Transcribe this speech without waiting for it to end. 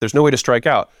There's no way to strike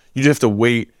out. You just have to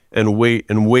wait and wait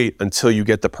and wait until you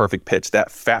get the perfect pitch,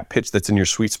 that fat pitch that's in your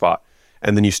sweet spot.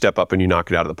 And then you step up and you knock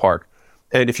it out of the park.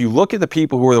 And if you look at the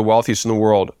people who are the wealthiest in the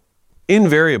world,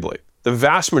 invariably, the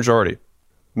vast majority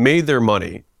made their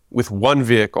money with one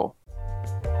vehicle.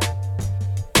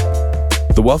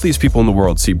 The wealthiest people in the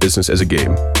world see business as a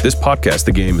game. This podcast,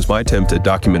 The Game, is my attempt at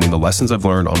documenting the lessons I've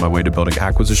learned on my way to building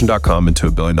Acquisition.com into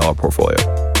a billion-dollar portfolio.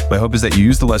 My hope is that you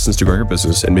use the lessons to grow your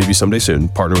business and maybe someday soon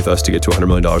partner with us to get to $100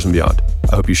 million and beyond.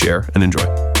 I hope you share and enjoy.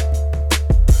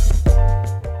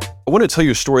 I want to tell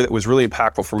you a story that was really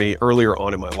impactful for me earlier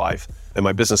on in my life and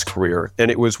my business career. And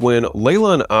it was when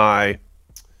Layla and I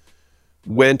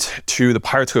went to the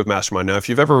Pirates Cove Mastermind. Now, if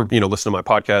you've ever listened to my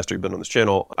podcast or you've been on this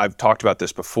channel, I've talked about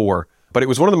this before. But it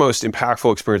was one of the most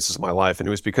impactful experiences of my life. And it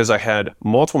was because I had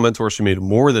multiple mentors who made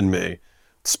more than me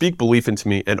speak belief into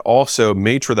me and also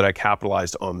made sure that I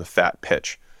capitalized on the fat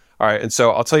pitch. All right. And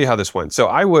so I'll tell you how this went. So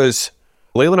Layla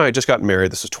and I had just gotten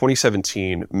married. This was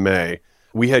 2017, May.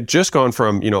 We had just gone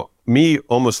from, me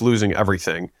almost losing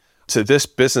everything to this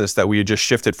business that we had just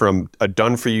shifted from a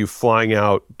done-for-you flying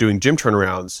out, doing gym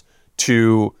turnarounds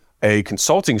to a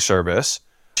consulting service,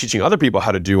 teaching other people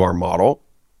how to do our model.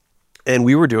 And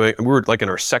we were like in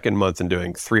our second month and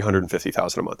doing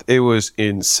 $350,000 a month. It was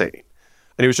insane.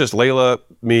 And it was just Layla,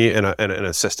 me, and an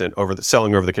assistant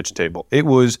selling over the kitchen table. It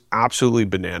was absolutely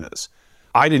bananas.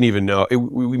 I didn't even know.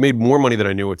 We made more money than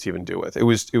I knew what to even do with. It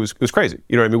was crazy.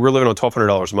 You know what I mean? We're living on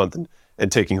 $1,200 a month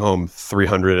and taking home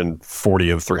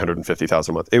 $340 of $350,000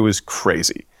 a month. It was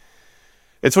crazy.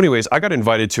 And so anyways, I got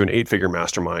invited to an 8-figure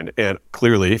mastermind. And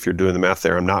clearly, if you're doing the math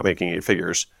there, I'm not making 8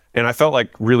 figures. And I felt like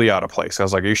really out of place. I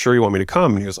was like, are you sure you want me to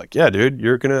come? And he was like, yeah, dude,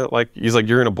 you're going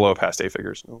to blow past 8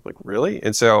 figures. And I was like, really?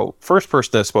 And so first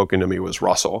person that spoke into me was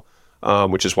Russell,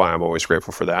 which is why I'm always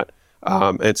grateful for that.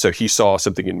 And so he saw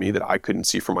something in me that I couldn't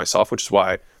see for myself, which is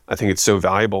why I think it's so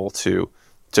valuable to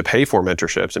pay for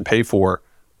mentorships and pay for,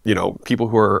 people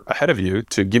who are ahead of you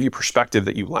to give you perspective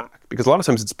that you lack. Because a lot of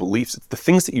times it's beliefs, it's the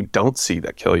things that you don't see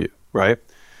that kill you, right?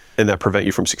 And that prevent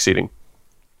you from succeeding.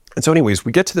 And so anyways,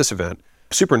 we get to this event.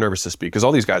 Super nervous to speak because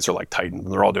all these guys are like Titan.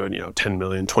 They're all doing, 10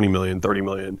 million, 20 million, 30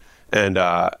 million. And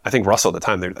I think Russell at the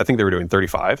time, I think they were doing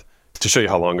 35 to show you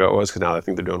how long ago it was, because now I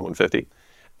think they're doing 150.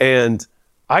 And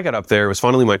I got up there, it was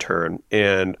finally my turn.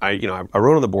 And I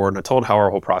wrote on the board and I told how our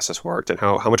whole process worked and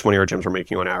how much money our gyms were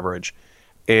making on average.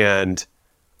 And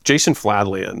Jason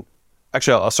Fladlien,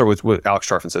 actually I'll start with what Alex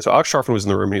Charfen said. So Alex Charfen was in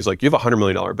the room and he's like, you have a $100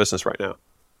 million business right now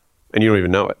and you don't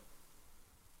even know it.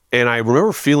 And I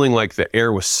remember feeling like the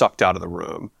air was sucked out of the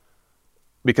room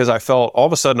because I felt all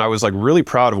of a sudden I was like really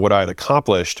proud of what I had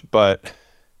accomplished, but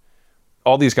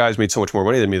all these guys made so much more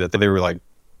money than me that they were like,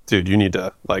 dude, you need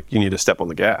to step on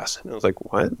the gas. And I was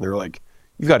like, what? And they were like,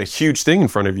 you've got a huge thing in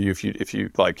front of you if you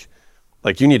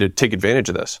you need to take advantage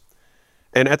of this.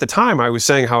 And at the time I was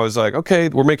saying how I was like, okay,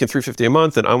 we're making $350 a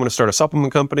month and I want to start a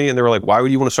supplement company. And they were like, why would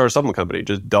you want to start a supplement company?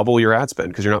 Just double your ad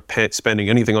spend because you're not spending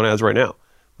anything on ads right now.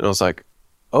 And I was like,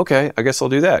 okay, I guess I'll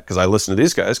do that because I listened to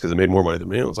these guys because they made more money than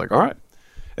me. And I was like, all right.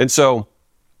 And so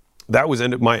that was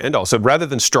my end all. So rather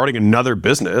than starting another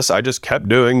business, I just kept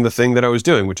doing the thing that I was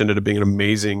doing, which ended up being an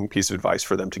amazing piece of advice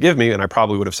for them to give me. And I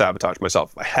probably would have sabotaged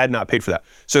myself if I had not paid for that.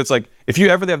 So it's like, if you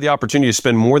ever have the opportunity to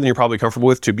spend more than you're probably comfortable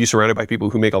with to be surrounded by people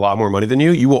who make a lot more money than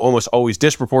you will almost always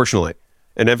disproportionately.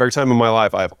 And every time in my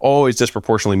life, I've always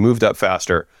disproportionately moved up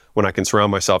faster when I can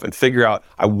surround myself and figure out,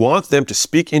 I want them to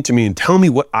speak into me and tell me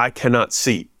what I cannot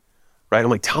see, right? I'm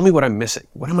like, tell me what I'm missing.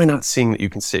 What am I not seeing that you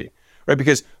can see, right?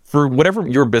 Because for whatever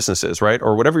your business is, right?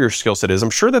 Or whatever your skill set is, I'm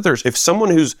sure that if someone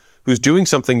who's doing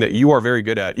something that you are very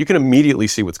good at, you can immediately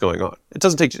see what's going on. It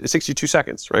takes you 2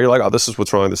 seconds, right? You're like, oh, this is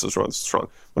what's wrong, this is wrong, this is wrong.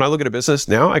 When I look at a business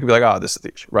now, I can be like, oh, this is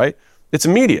the issue, right? It's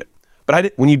immediate.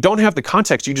 But when you don't have the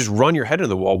context, you just run your head into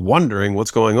the wall wondering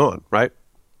what's going on, right?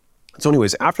 So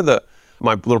anyways, after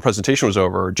my little presentation was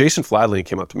over, Jason Fladlien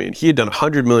came up to me and he had done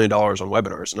 $100 million on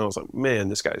webinars. And I was like, man,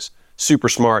 this guy's super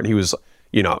smart. And he was,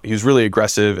 he was really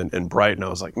aggressive and bright. And I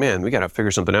was like, man, we got to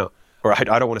figure something out. Or I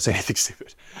don't want to say anything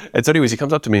stupid. And so anyways, he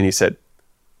comes up to me and he said,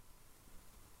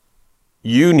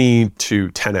 you need to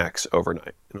 10X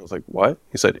overnight. And I was like, what?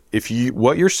 He said,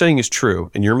 what you're saying is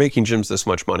true and you're making gyms this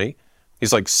much money,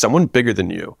 he's like, someone bigger than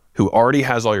you who already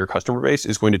has all your customer base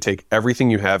is going to take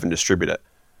everything you have and distribute it.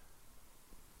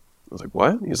 I was like,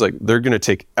 what? He's like, they're going to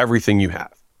take everything you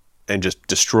have and just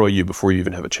destroy you before you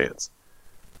even have a chance.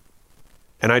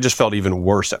 And I just felt even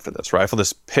worse after this, right? I felt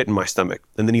this pit in my stomach.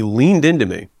 And then he leaned into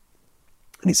me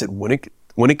and he said, when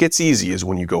it gets easy is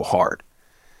when you go hard.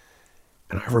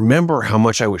 And I remember how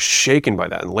much I was shaken by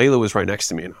that. And Layla was right next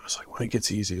to me. And I was like, when it gets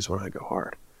easy is when I go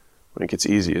hard. When it gets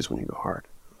easy is when you go hard.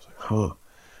 I was like, huh.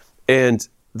 And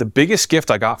the biggest gift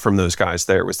I got from those guys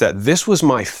there was that this was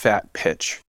my fat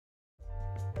pitch.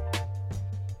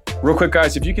 Real quick,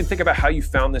 guys, if you can think about how you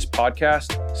found this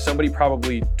podcast, somebody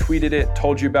probably tweeted it,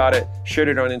 told you about it, shared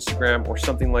it on Instagram or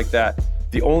something like that.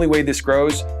 The only way this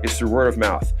grows is through word of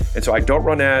mouth. And so I don't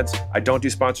run ads, I don't do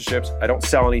sponsorships, I don't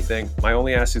sell anything. My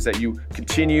only ask is that you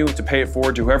continue to pay it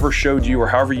forward to whoever showed you or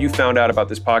however you found out about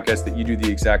this podcast, that you do the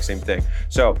exact same thing.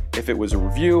 So if it was a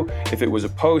review, if it was a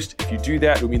post, if you do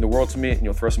that, it would mean the world to me, and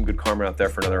you'll throw some good karma out there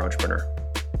for another entrepreneur.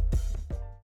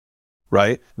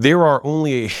 Right? There are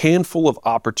only a handful of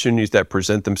opportunities that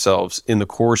present themselves in the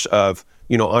course of,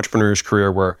 entrepreneur's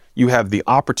career where you have the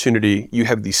opportunity, you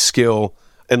have the skill,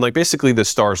 and like basically the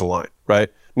stars align, right?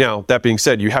 Now, that being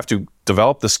said, you have to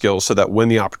develop the skills so that when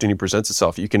the opportunity presents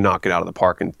itself, you can knock it out of the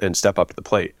park and step up to the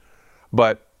plate.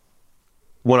 But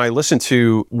when I listen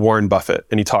to Warren Buffett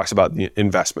and he talks about the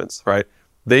investments, right?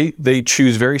 They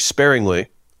choose very sparingly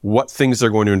what things they're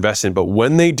going to invest in, but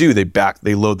when they do,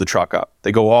 they load the truck up.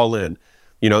 They go all in.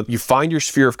 You find your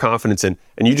sphere of confidence and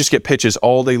you just get pitches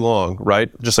all day long,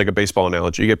 right? Just like a baseball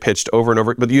analogy. You get pitched over and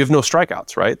over, but you have no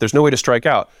strikeouts, right? There's no way to strike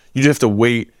out. You just have to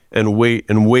wait and wait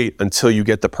and wait until you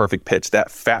get the perfect pitch,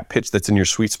 that fat pitch that's in your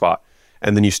sweet spot,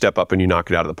 and then you step up and you knock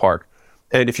it out of the park.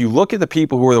 And if you look at the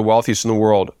people who are the wealthiest in the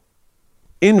world,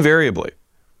 invariably,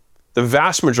 the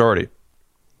vast majority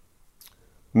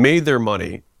made their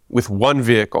money with one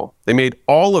vehicle. They made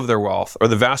all of their wealth, or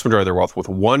the vast majority of their wealth, with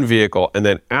one vehicle. And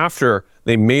then after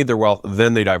they made their wealth,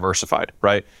 then they diversified,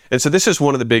 right? And so this is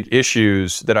one of the big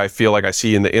issues that I feel like I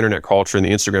see in the internet culture and the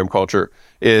Instagram culture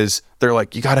is they're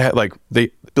like, you gotta have,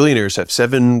 billionaires have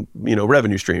 7,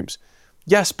 revenue streams.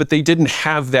 Yes, but they didn't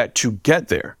have that to get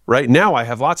there, right? Now I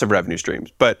have lots of revenue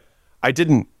streams, but I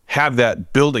didn't have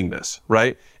that building this,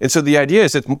 right? And so the idea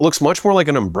is it looks much more like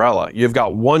an umbrella. You've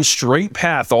got one straight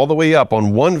path all the way up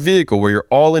on one vehicle where you're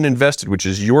all in invested, which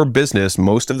is your business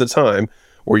most of the time,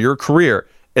 or your career,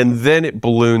 and then it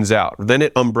balloons out, then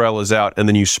it umbrellas out, and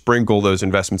then you sprinkle those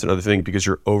investments and other things because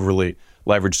you're overly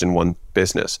leveraged in one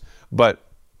business. But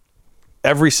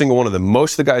every single one of them,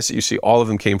 most of the guys that you see, all of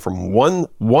them came from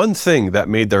one thing that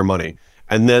made their money,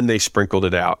 and then they sprinkled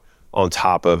it out on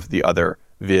top of the other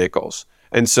vehicles.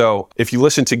 And so if you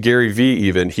listen to Gary Vee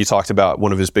even, he talked about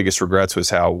one of his biggest regrets was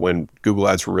how when Google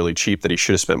ads were really cheap that he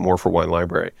should have spent more for Wine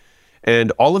Library.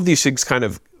 And all of these things kind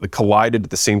of collided at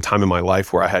the same time in my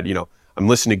life where I had, I'm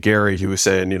listening to Gary who was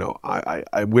saying,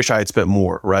 I wish I had spent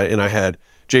more, right? And I had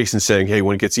Jason saying, hey,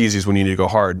 when it gets easy is when you need to go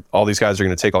hard. All these guys are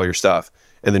going to take all your stuff.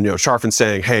 And then, Sharfin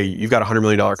saying, hey, you've got a $100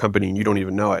 million company and you don't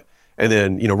even know it. And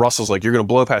then, Russell's like, you're going to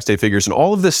blow past 8 figures. And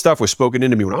all of this stuff was spoken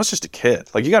into me when I was just a kid.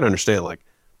 Like, you got to understand,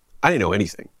 I didn't know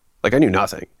anything. I knew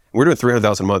nothing. We're doing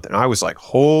 $300,000 a month. And I was like,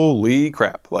 holy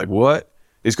crap. What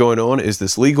is going on? Is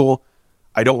this legal?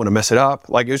 I don't want to mess it up.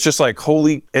 It was just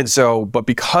holy. And so, but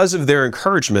because of their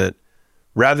encouragement,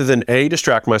 rather than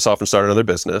distract myself and start another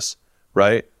business,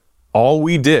 right? All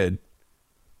we did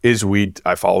is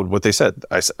I followed what they said.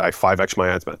 I 5X my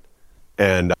ad spend.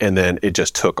 And then it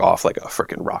just took off like a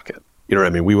freaking rocket. You know what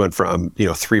I mean? We went from,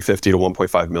 350 to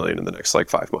 1.5 million in the next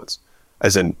 5 months,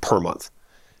 as in per month.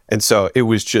 And so it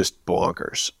was just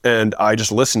bonkers. And I just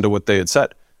listened to what they had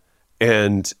said.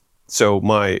 And so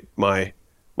my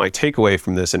takeaway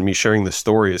from this and me sharing this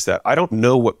story is that I don't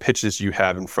know what pitches you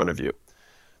have in front of you.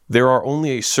 There are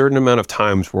only a certain amount of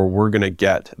times where we're going to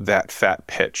get that fat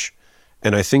pitch.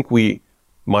 And I think the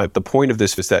point of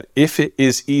this is that if it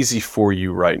is easy for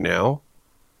you right now,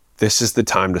 this is the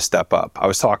time to step up. I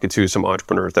was talking to some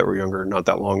entrepreneurs that were younger not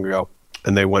that long ago,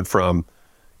 and they went from,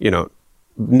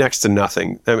 next to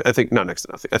nothing. I think not next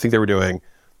to nothing. I think they were doing,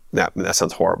 that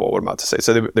sounds horrible what I'm about to say.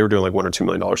 So they were doing $1 or $2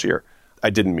 million a year. I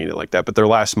didn't mean it like that, but their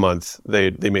last month, they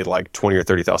made $20,000 or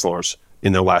 $30,000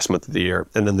 in their last month of the year.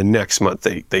 And then the next month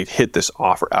they hit this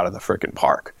offer out of the freaking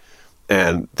park.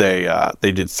 And they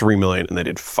did $3 million and they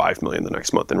did $5 million the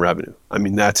next month in revenue. I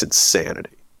mean, that's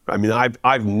insanity. I mean,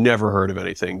 I've never heard of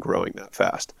anything growing that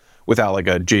fast without a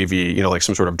JV,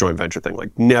 some sort of joint venture thing.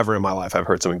 Never in my life I've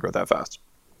heard something grow that fast.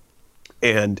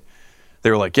 And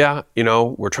they were like, yeah,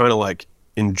 we're trying to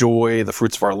enjoy the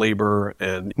fruits of our labor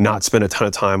and not spend a ton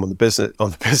of time on the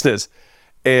business.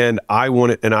 And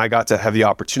I got to have the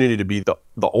opportunity to be the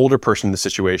older person in the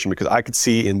situation because I could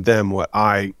see in them what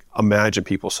I imagine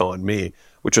people saw in me,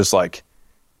 which was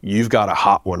you've got a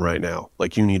hot one right now.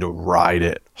 You need to ride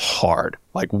it hard.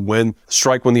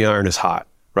 Strike when the iron is hot,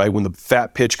 right? When the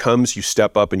fat pitch comes, you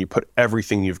step up and you put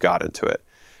everything you've got into it.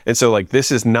 And so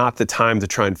this is not the time to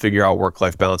try and figure out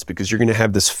work-life balance because you're going to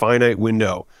have this finite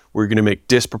window where you're going to make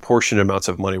disproportionate amounts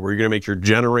of money, where you're going to make your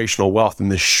generational wealth in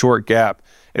this short gap.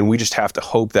 And we just have to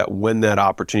hope that when that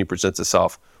opportunity presents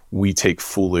itself, we take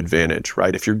full advantage,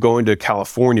 right? If you're going to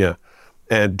California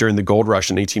and during the gold rush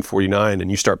in 1849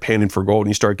 and you start panning for gold and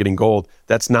you start getting gold,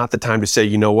 that's not the time to say,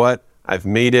 you know what, I've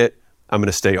made it, I'm going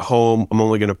to stay home, I'm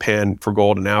only going to pan for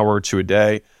gold an hour or two a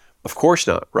day. Of course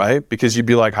not, right? Because you'd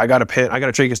be like, I got to try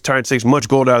to take as much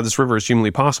gold out of this river as humanly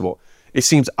possible. It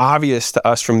seems obvious to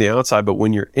us from the outside, but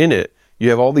when you're in it, you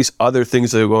have all these other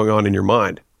things that are going on in your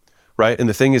mind, right? And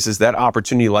the thing is that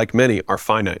opportunity, like many, are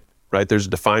finite, right? There's a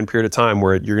defined period of time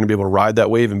where you're going to be able to ride that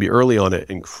wave and be early on it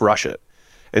and crush it.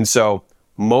 And so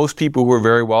most people who are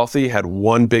very wealthy had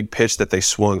one big pitch that they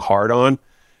swung hard on.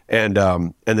 And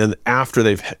then after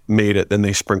they've made it, then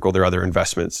they sprinkle their other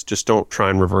investments. Just don't try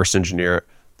and reverse engineer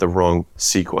the wrong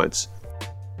sequence.